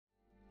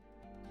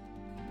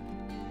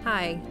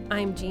Hi,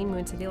 I'm Jean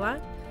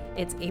Muntavila.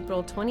 It's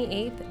April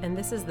 28th, and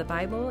this is the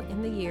Bible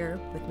in the Year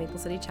with Maple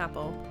City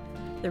Chapel.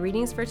 The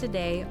readings for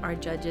today are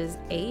Judges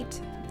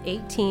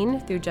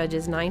 8:18 through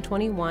Judges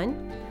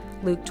 9:21,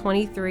 Luke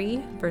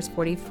 23, verse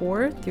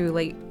 44 through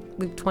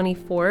Luke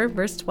 24,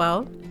 verse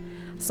 12,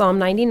 Psalm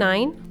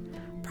 99,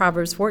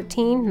 Proverbs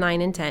 14,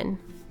 9 and 10.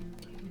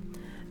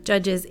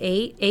 Judges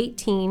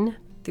 8:18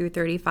 through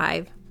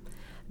 35.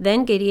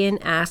 Then Gideon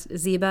asked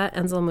Zebah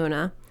and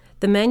Zalmunna,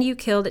 "The men you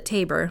killed at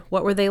Tabor,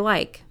 what were they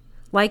like?"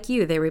 "Like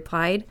you," they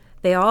replied.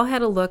 "They all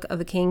had a look of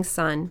a king's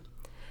son."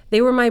 "They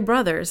were my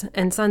brothers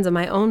and sons of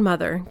my own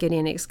mother,"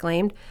 Gideon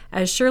exclaimed.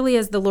 "As surely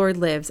as the Lord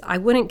lives, I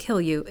wouldn't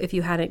kill you if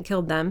you hadn't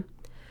killed them."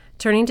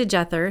 Turning to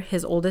Jether,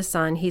 his oldest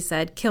son, he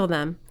said, "Kill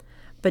them."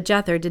 But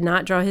Jether did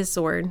not draw his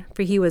sword,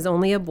 for he was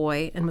only a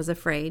boy and was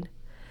afraid.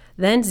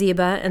 Then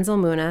Zebah and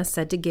Zalmunna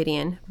said to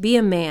Gideon, "Be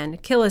a man,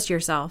 kill us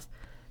yourself."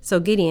 So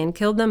Gideon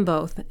killed them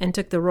both and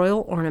took the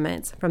royal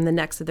ornaments from the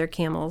necks of their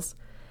camels.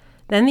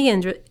 Then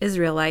the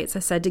Israelites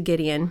said to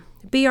Gideon,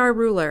 "Be our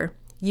ruler.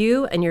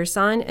 You and your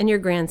son and your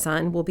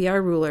grandson will be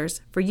our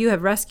rulers, for you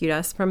have rescued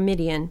us from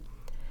Midian."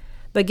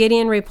 But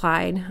Gideon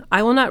replied,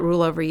 "I will not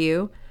rule over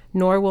you,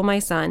 nor will my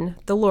son.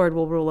 The Lord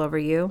will rule over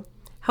you.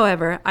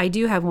 However, I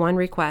do have one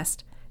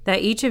request,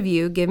 that each of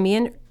you give me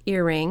an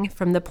earring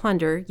from the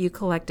plunder you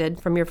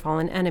collected from your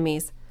fallen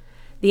enemies."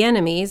 The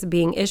enemies,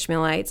 being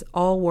Ishmaelites,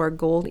 all wore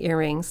gold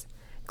earrings.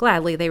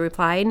 "Gladly," they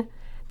replied.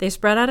 They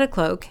spread out a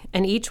cloak,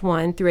 and each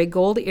one threw a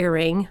gold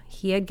earring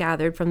he had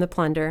gathered from the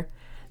plunder.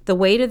 The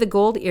weight of the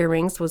gold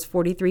earrings was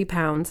 43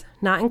 pounds,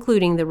 not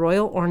including the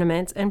royal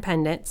ornaments and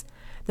pendants,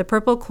 the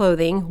purple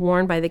clothing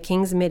worn by the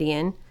king's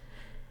Midian,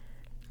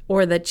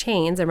 or the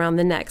chains around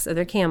the necks of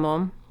their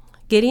camel.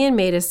 Gideon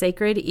made a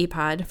sacred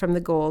ephod from the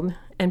gold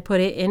and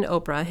put it in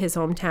Ophrah, his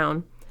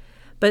hometown.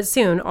 But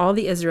soon all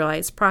the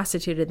Israelites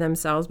prostituted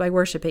themselves by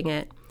worshiping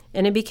it,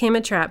 and it became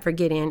a trap for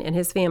Gideon and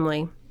his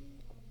family.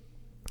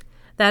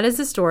 That is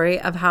the story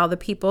of how the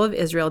people of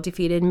Israel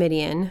defeated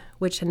Midian,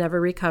 which had never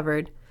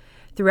recovered.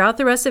 Throughout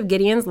the rest of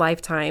Gideon's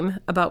lifetime,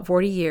 about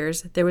 40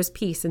 years, there was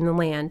peace in the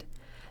land.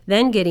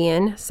 Then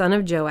Gideon, son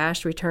of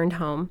Joash, returned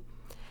home.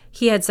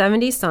 He had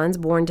 70 sons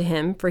born to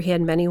him, for he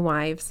had many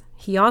wives.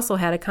 He also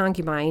had a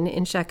concubine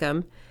in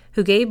Shechem,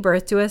 who gave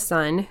birth to a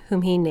son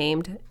whom he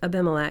named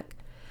Abimelech.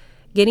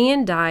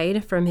 Gideon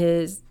died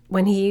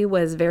when he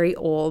was very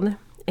old,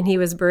 and he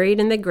was buried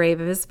in the grave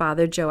of his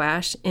father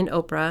Joash in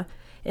Ophrah,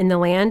 in the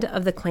land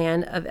of the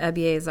clan of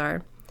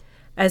Abiezer.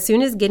 As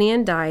soon as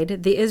Gideon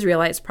died, the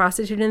Israelites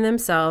prostituted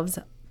themselves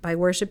by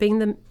worshiping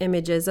the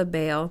images of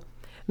Baal,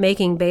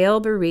 making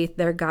Baal-berith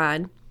their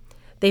god.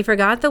 They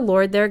forgot the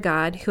Lord their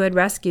God, who had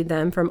rescued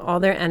them from all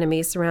their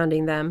enemies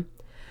surrounding them.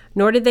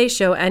 Nor did they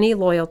show any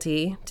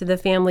loyalty to the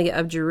family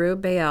of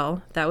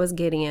Jerubbaal, that was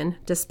Gideon,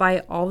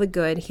 despite all the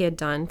good he had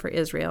done for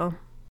Israel.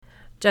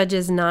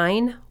 Judges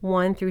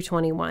 9:1 through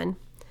 21.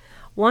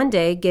 One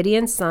day,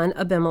 Gideon's son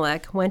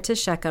Abimelech went to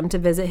Shechem to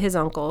visit his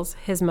uncles,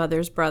 his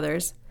mother's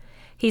brothers.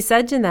 He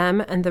said to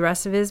them and the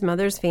rest of his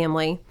mother's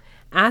family,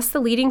 "Ask the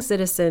leading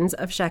citizens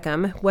of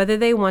Shechem whether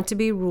they want to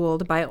be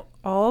ruled by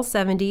all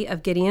 70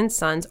 of Gideon's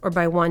sons or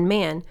by one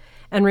man,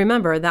 and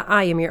remember that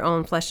I am your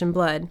own flesh and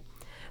blood."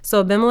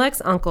 So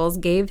Abimelech's uncles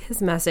gave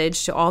his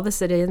message to all the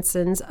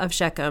citizens of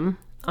Shechem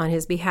on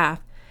his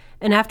behalf.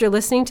 And after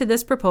listening to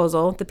this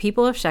proposal, the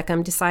people of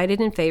Shechem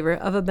decided in favor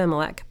of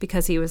Abimelech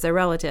because he was their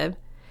relative.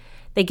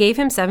 They gave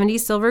him 70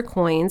 silver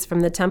coins from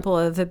the temple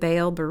of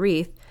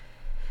Baal-berith,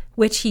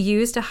 which he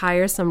used to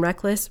hire some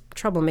reckless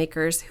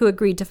troublemakers who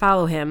agreed to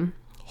follow him.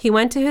 He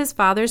went to his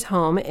father's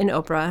home in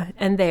Ophrah,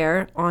 and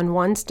there, on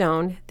one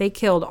stone, they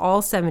killed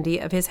all 70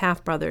 of his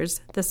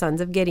half-brothers, the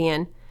sons of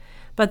Gideon.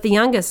 But the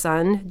youngest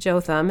son,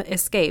 Jotham,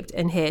 escaped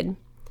and hid.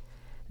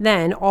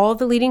 Then all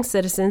the leading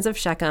citizens of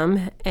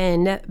Shechem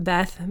and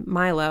Beth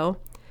Milo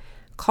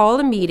called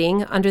a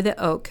meeting under the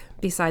oak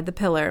beside the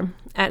pillar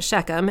at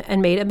Shechem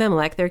and made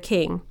Abimelech their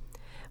king.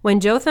 When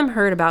Jotham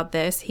heard about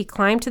this, he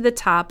climbed to the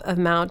top of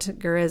Mount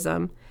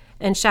Gerizim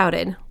and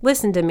shouted,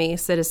 "Listen to me,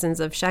 citizens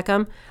of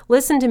Shechem.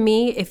 Listen to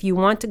me if you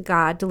want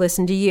God to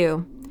listen to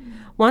you."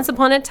 Once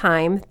upon a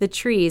time, the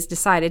trees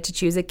decided to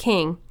choose a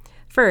king.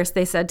 First,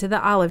 they said to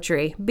the olive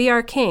tree, "Be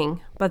our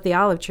king." But the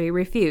olive tree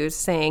refused,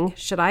 saying,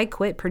 "Should I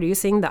quit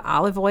producing the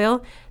olive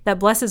oil that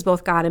blesses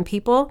both God and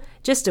people,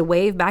 just to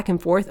wave back and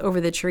forth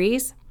over the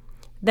trees?"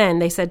 Then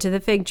they said to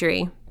the fig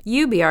tree,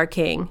 "You be our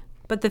king."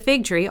 But the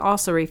fig tree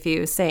also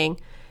refused, saying,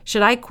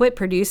 "Should I quit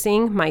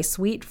producing my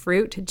sweet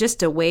fruit just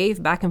to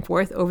wave back and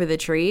forth over the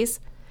trees?"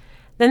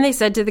 Then they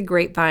said to the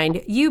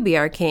grapevine, "You be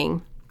our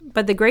king."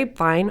 But the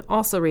grapevine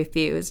also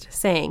refused,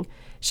 saying,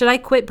 "Should I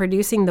quit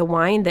producing the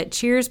wine that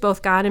cheers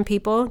both God and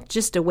people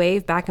just to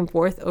wave back and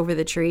forth over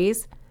the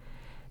trees?"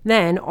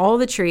 Then all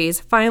the trees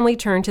finally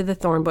turned to the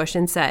thorn bush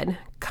and said,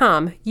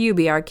 "Come, you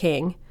be our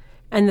king."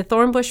 And the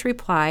thorn bush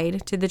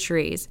replied to the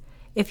trees,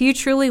 "If you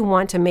truly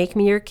want to make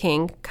me your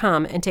king,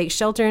 come and take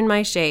shelter in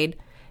my shade.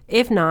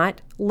 If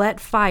not, let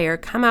fire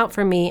come out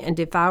from me and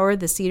devour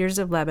the cedars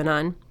of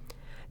Lebanon."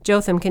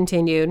 Jotham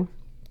continued,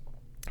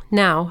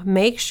 Now,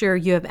 make sure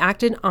you have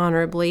acted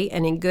honorably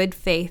and in good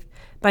faith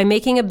by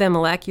making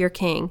Abimelech your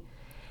king,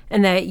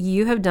 and that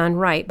you have done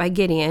right by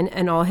Gideon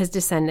and all his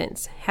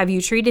descendants. Have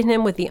you treated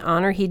him with the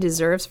honor he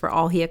deserves for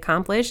all he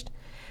accomplished?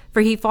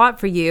 For he fought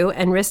for you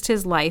and risked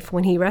his life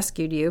when he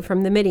rescued you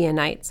from the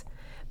Midianites.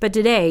 But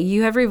today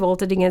you have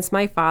revolted against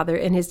my father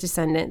and his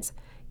descendants,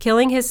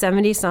 killing his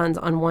 70 sons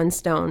on one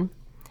stone.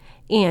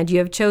 And you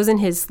have chosen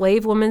his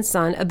slave woman's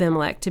son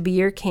Abimelech to be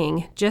your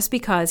king just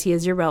because he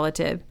is your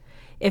relative.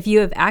 If you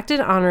have acted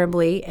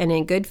honorably and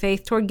in good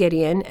faith toward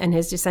Gideon and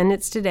his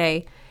descendants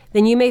today,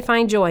 then you may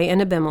find joy in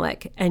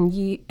Abimelech,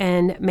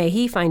 and may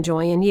he find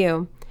joy in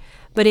you.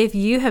 But if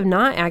you have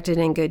not acted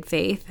in good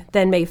faith,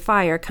 then may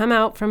fire come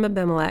out from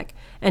Abimelech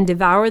and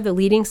devour the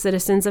leading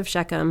citizens of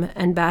Shechem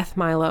and Beth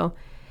Milo,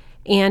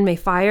 and may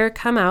fire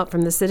come out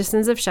from the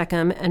citizens of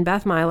Shechem and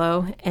Beth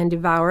Milo and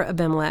devour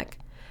Abimelech.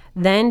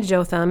 Then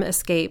Jotham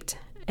escaped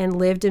and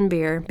lived in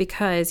Beer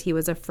because he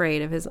was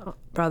afraid of his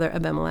brother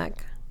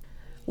Abimelech.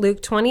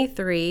 Luke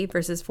 23,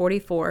 verses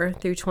 44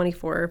 through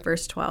 24,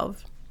 verse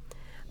 12.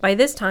 By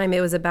this time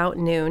it was about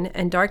noon,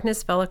 and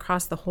darkness fell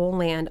across the whole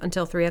land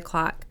until 3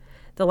 o'clock.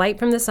 The light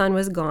from the sun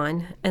was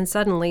gone, and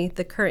suddenly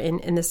the curtain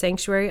in the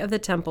sanctuary of the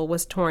temple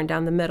was torn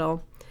down the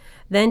middle.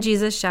 Then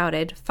Jesus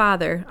shouted,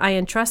 "Father, I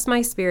entrust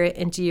my spirit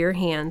into your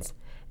hands."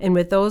 And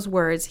with those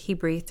words he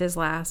breathed his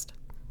last.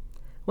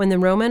 When the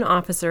Roman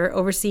officer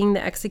overseeing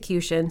the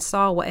execution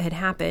saw what had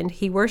happened,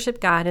 he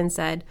worshipped God and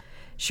said,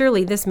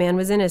 "Surely this man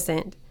was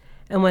innocent."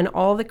 And when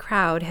all the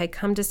crowd had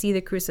come to see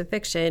the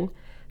crucifixion,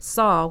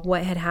 saw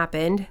what had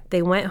happened,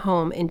 they went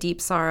home in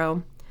deep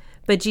sorrow.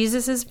 But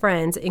Jesus'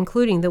 friends,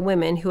 including the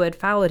women who had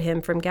followed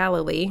him from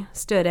Galilee,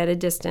 stood at a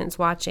distance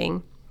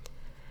watching.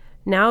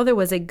 Now there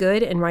was a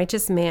good and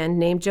righteous man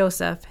named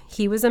Joseph.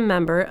 He was a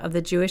member of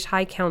the Jewish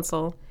High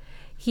Council.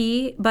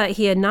 But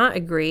he had not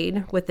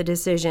agreed with the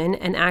decision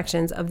and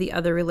actions of the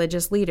other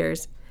religious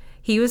leaders.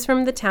 He was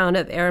from the town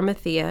of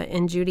Arimathea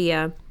in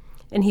Judea,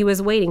 and he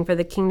was waiting for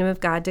the kingdom of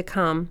God to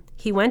come.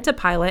 He went to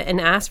Pilate and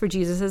asked for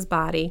Jesus'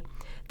 body.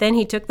 Then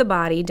he took the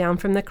body down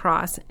from the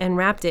cross and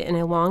wrapped it in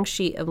a long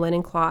sheet of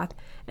linen cloth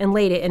and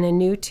laid it in a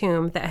new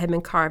tomb that had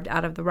been carved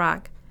out of the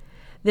rock.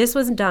 This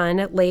was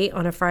done late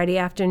on a Friday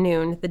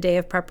afternoon, the day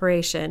of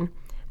preparation,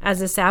 as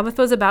the Sabbath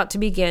was about to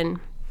begin.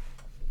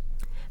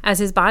 As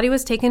his body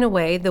was taken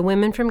away, the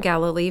women from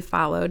Galilee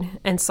followed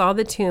and saw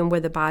the tomb where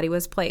the body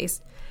was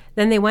placed.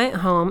 Then they went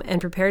home and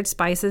prepared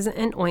spices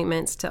and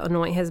ointments to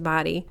anoint his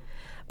body.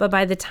 But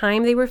by the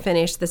time they were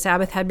finished, the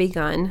Sabbath had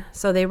begun,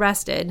 so they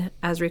rested,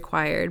 as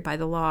required by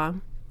the law.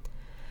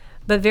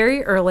 But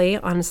very early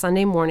on a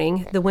Sunday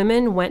morning, the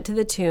women went to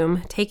the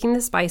tomb, taking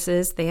the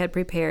spices they had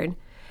prepared.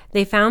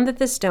 They found that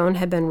the stone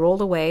had been rolled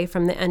away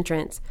from the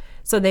entrance,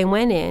 so they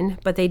went in,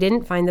 but they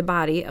didn't find the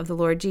body of the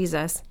Lord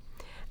Jesus.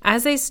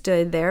 As they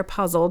stood there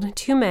puzzled,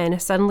 2 men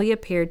suddenly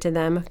appeared to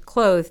them,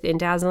 clothed in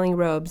dazzling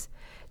robes.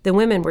 The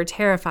women were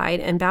terrified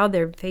and bowed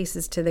their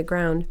faces to the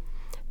ground.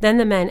 Then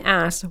the men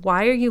asked,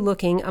 "Why are you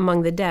looking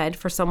among the dead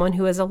for someone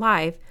who is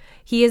alive?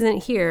 He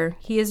isn't here.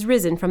 He is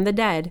risen from the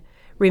dead.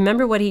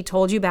 Remember what he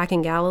told you back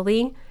in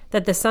Galilee?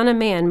 That the Son of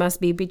Man must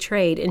be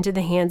betrayed into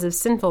the hands of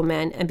sinful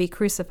men and be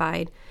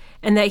crucified,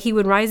 and that he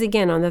would rise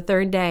again on the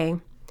 3rd day."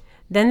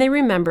 Then they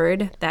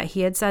remembered that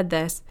he had said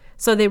this.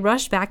 So they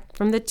rushed back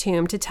from the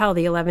tomb to tell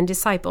the 11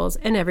 disciples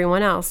and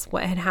everyone else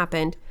what had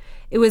happened.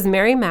 It was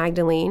Mary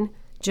Magdalene,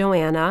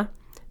 Joanna,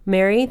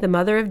 Mary, the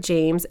mother of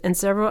James, and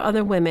several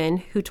other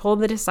women who told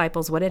the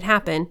disciples what had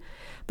happened.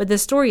 But the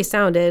story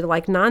sounded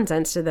like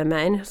nonsense to the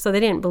men, so they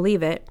didn't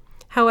believe it.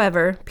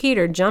 However,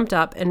 Peter jumped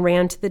up and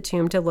ran to the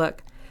tomb to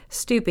look.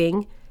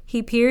 Stooping,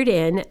 he peered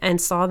in and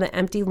saw the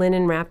empty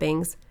linen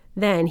wrappings.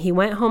 Then he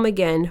went home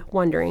again,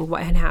 wondering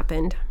what had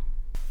happened.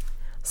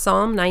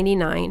 Psalm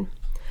 99.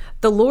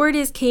 The Lord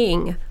is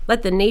king.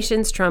 Let the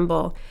nations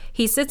tremble.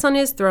 He sits on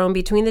his throne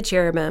between the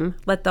cherubim.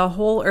 Let the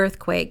whole earth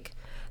quake.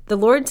 The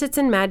Lord sits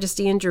in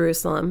majesty in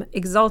Jerusalem,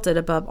 exalted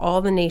above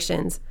all the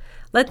nations.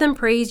 Let them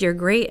praise your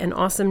great and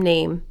awesome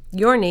name.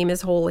 Your name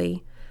is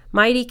holy.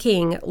 Mighty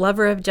King,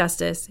 lover of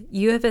justice,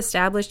 you have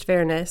established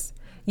fairness.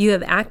 You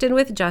have acted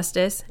with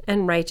justice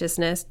and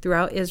righteousness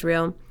throughout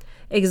Israel.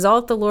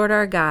 Exalt the Lord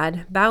our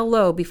God. Bow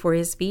low before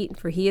his feet,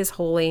 for he is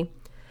holy.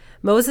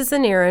 Moses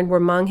and Aaron were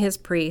among his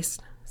priests.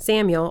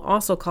 Samuel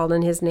also called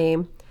on his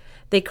name.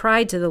 They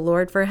cried to the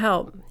Lord for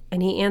help,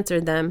 and he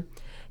answered them.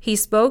 He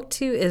spoke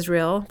to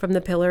Israel from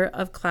the pillar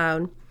of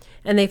cloud,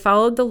 and they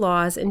followed the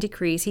laws and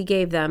decrees he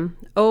gave them.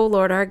 O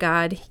Lord our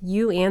God,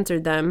 you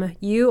answered them.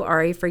 You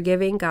are a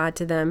forgiving God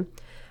to them,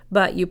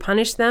 but you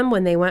punished them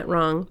when they went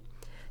wrong.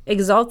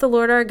 Exalt the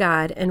Lord our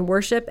God and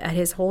worship at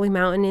his holy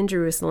mountain in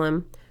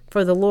Jerusalem,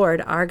 for the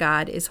Lord our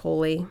God is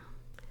holy.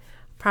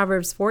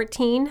 Proverbs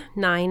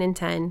 14:9 and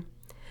 10.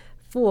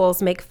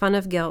 Fools make fun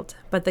of guilt,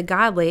 but the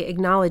godly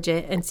acknowledge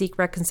it and seek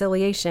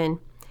reconciliation.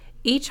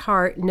 Each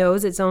heart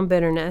knows its own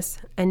bitterness,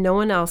 and no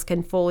one else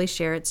can fully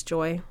share its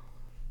joy.